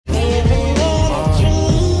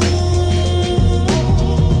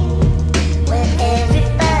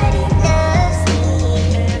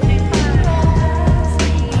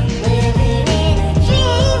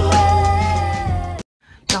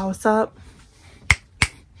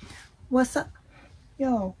What's up?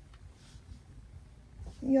 Yo.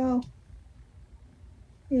 Yo.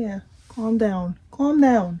 Yeah, calm down. Calm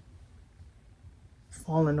down.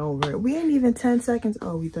 Falling over it. We ain't even 10 seconds.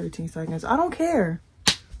 Oh, we 13 seconds. I don't care.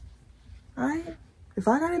 Alright? If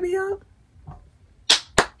I gotta be up,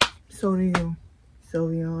 so do you.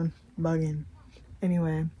 Sylveon. Bugging.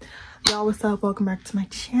 Anyway, y'all, what's up? Welcome back to my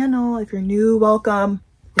channel. If you're new, welcome.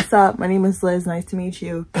 What's up? My name is Liz. Nice to meet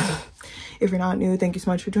you. If you're not new, thank you so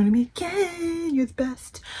much for joining me again. You're the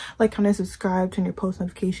best. Like, comment, subscribe, turn your post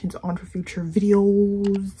notifications on for future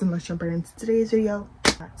videos. And let's jump right into today's video.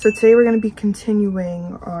 So today we're going to be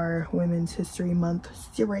continuing our Women's History Month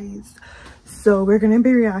series. So we're going to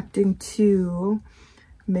be reacting to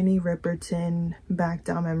Minnie Riperton, Back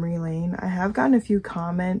Down Memory Lane. I have gotten a few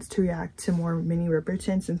comments to react to more Minnie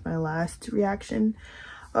Riperton since my last reaction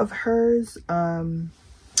of hers.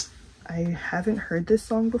 I haven't heard this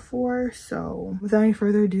song before, so without any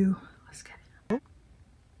further ado, let's get it.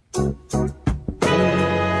 Okay.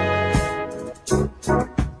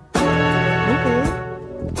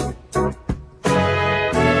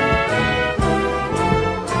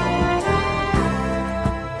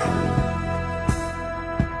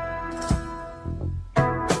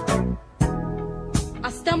 I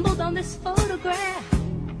stumbled on this photograph.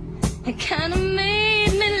 It kind of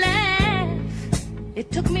made me laugh. It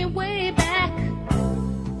took me way back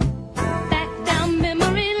down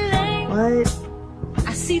memory lane. What?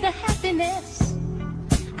 I see the happiness,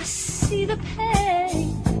 I see the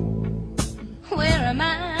pain. Where am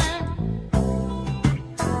I?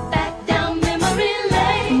 Back down memory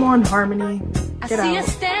lane. Come on, Harmony. Get I see out.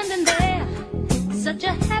 us standing there, such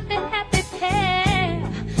a happy, happy pair.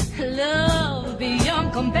 Love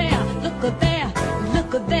beyond compare. Look at there,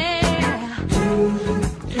 look at there.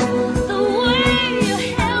 The way you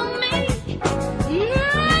held me,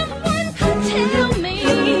 no one could tell me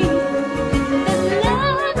that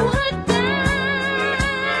love would die.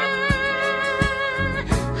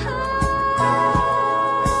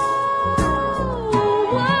 Oh,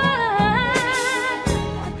 why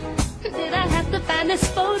did I have to find this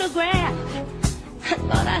photograph? I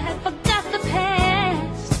thought I had forgot the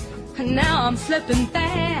past, and now I'm slipping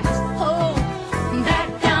fast. Oh, back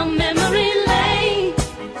down memory lane.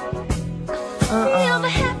 I feel the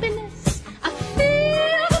happiness, I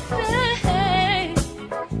feel the pain.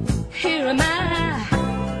 Here am I,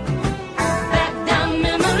 back down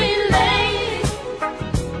memory lane.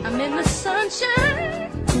 I'm in the sunshine,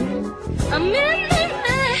 I'm in the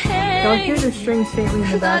rain. Y'all hear the strings faintly in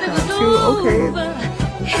the Thought it background was too? over. Okay.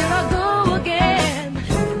 Here I go again.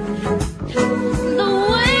 The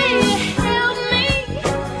way you held me,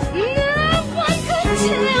 no one could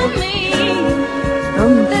tell me.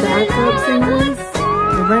 Them backup singers,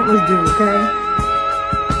 the rent was due, okay?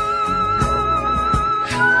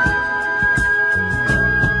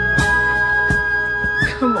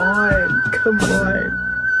 Come on, come on.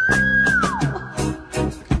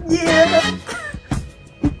 Yeah.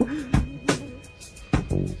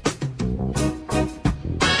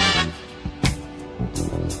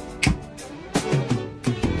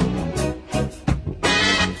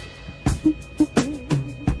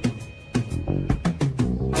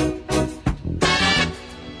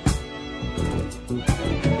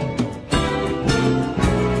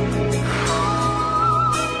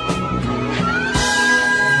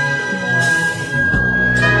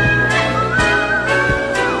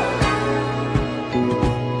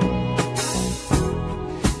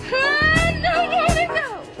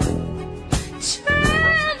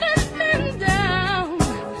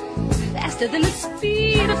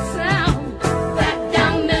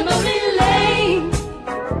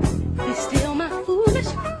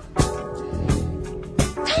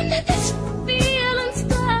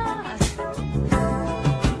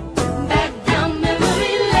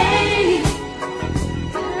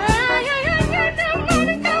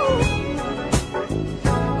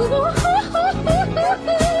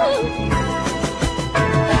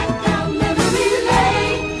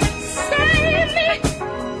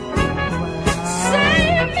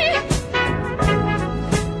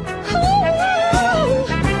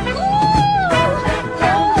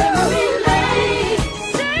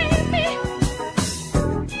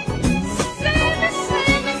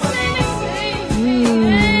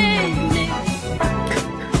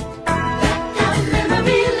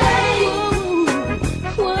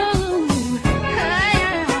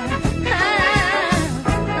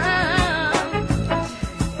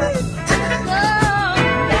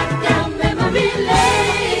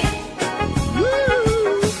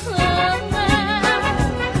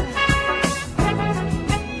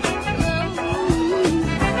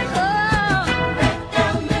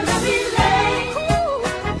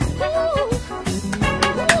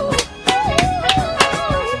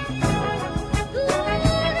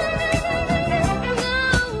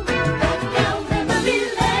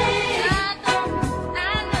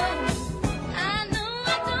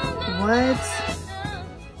 What?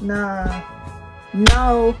 Nah.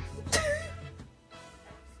 No.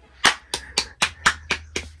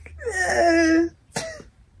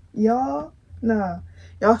 Y'all, nah.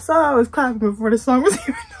 Y'all saw I was clapping before the song was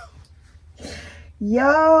even over.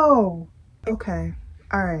 Yo. Okay.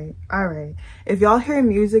 Alright. If y'all hear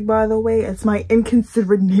music, by the way, it's my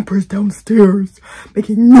inconsiderate neighbors downstairs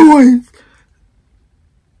making noise.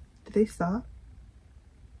 Did they stop?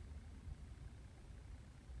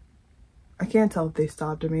 I can't tell if they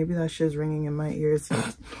stopped or maybe that shit's ringing in my ears.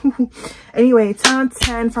 Anyway, 10 out of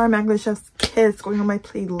 10 Fire Magnet Chef's Kiss going on my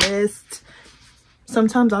playlist.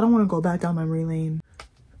 Sometimes I don't want to go back down memory lane.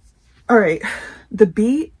 All right, the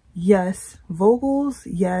beat, yes. Vocals,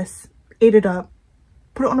 yes. Ate it up.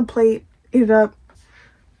 Put it on a plate, ate it up.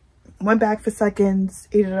 Went back for seconds,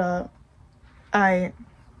 ate it up. I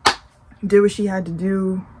did what she had to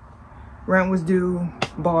do. Rent was due.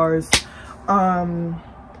 Bars.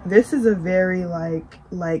 This is a very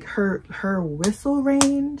like her whistle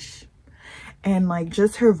range and like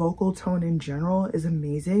just her vocal tone in general is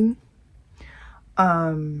amazing.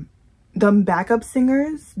 The backup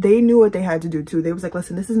singers, they knew what they had to do too. They was like,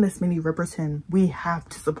 listen, this is Miss Minnie Riperton. We have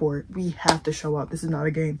to support. We have to show up. This is not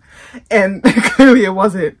a game. And clearly it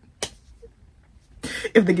wasn't.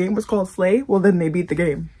 If the game was called Slay, well then they beat the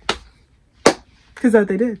game. Because that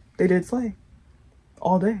they did. They did Slay.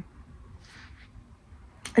 All day.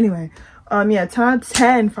 Anyway, yeah, 10 out of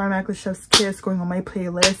 10 Fire Magnet Chef's Kiss going on my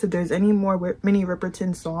playlist. If there's any more Minnie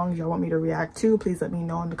Riperton songs y'all want me to react to, please let me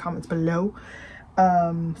know in the comments below.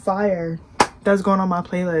 Fire, that's going on my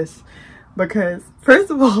playlist because first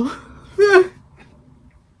of all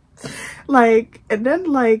like, and then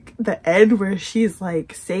like the end where she's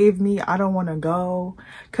like, save me, I don't want to go,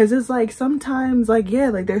 because it's like sometimes like, yeah,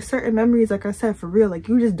 like there's certain memories, like I said, for real, like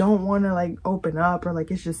you just don't want to like open up, or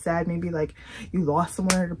like it's just sad. Maybe like you lost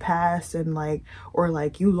someone in the past, and like, or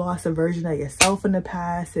like you lost a version of yourself in the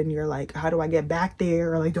past and you're like, how do I get back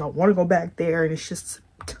there, or like, do I want to go back there? And it's just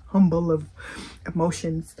tumble of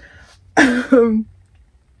emotions. This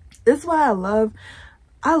is why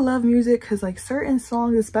I love music, because like certain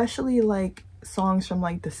songs, especially like songs from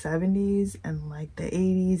like the 70s and like the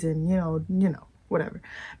 80s and you know whatever,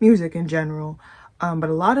 music in general, but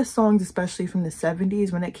a lot of songs, especially from the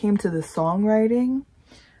 70s, when it came to the songwriting,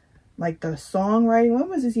 when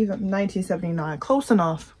was this even? 1979. Close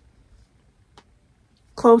enough,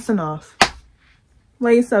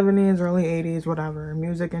 late 70s, early 80s, whatever.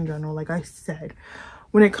 Music in general, like I said,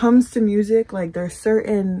 when it comes to music, like there's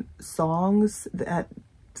certain songs that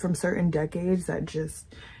from certain decades that just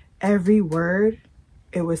every word,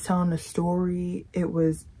 it was telling a story, it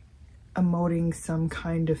was emoting some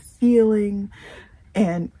kind of feeling,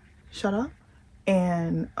 and shut up,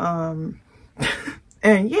 and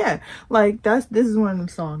and yeah, like this is one of them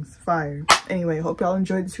songs. Fire. Anyway, hope y'all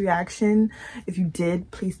enjoyed this reaction. If you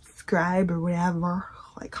did, please subscribe or whatever,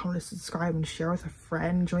 like, comment, subscribe, and share with a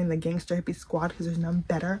friend. Join the Gangster Hippie Squad, because there's none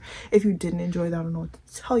better. If you didn't enjoy that, I don't know what to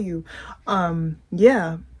tell you.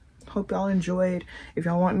 Yeah, hope y'all enjoyed. If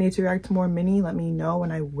y'all want me to react to more Minnie, let me know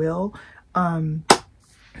and I will.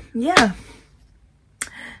 Yeah,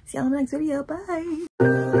 see y'all in the next video.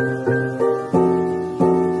 Bye.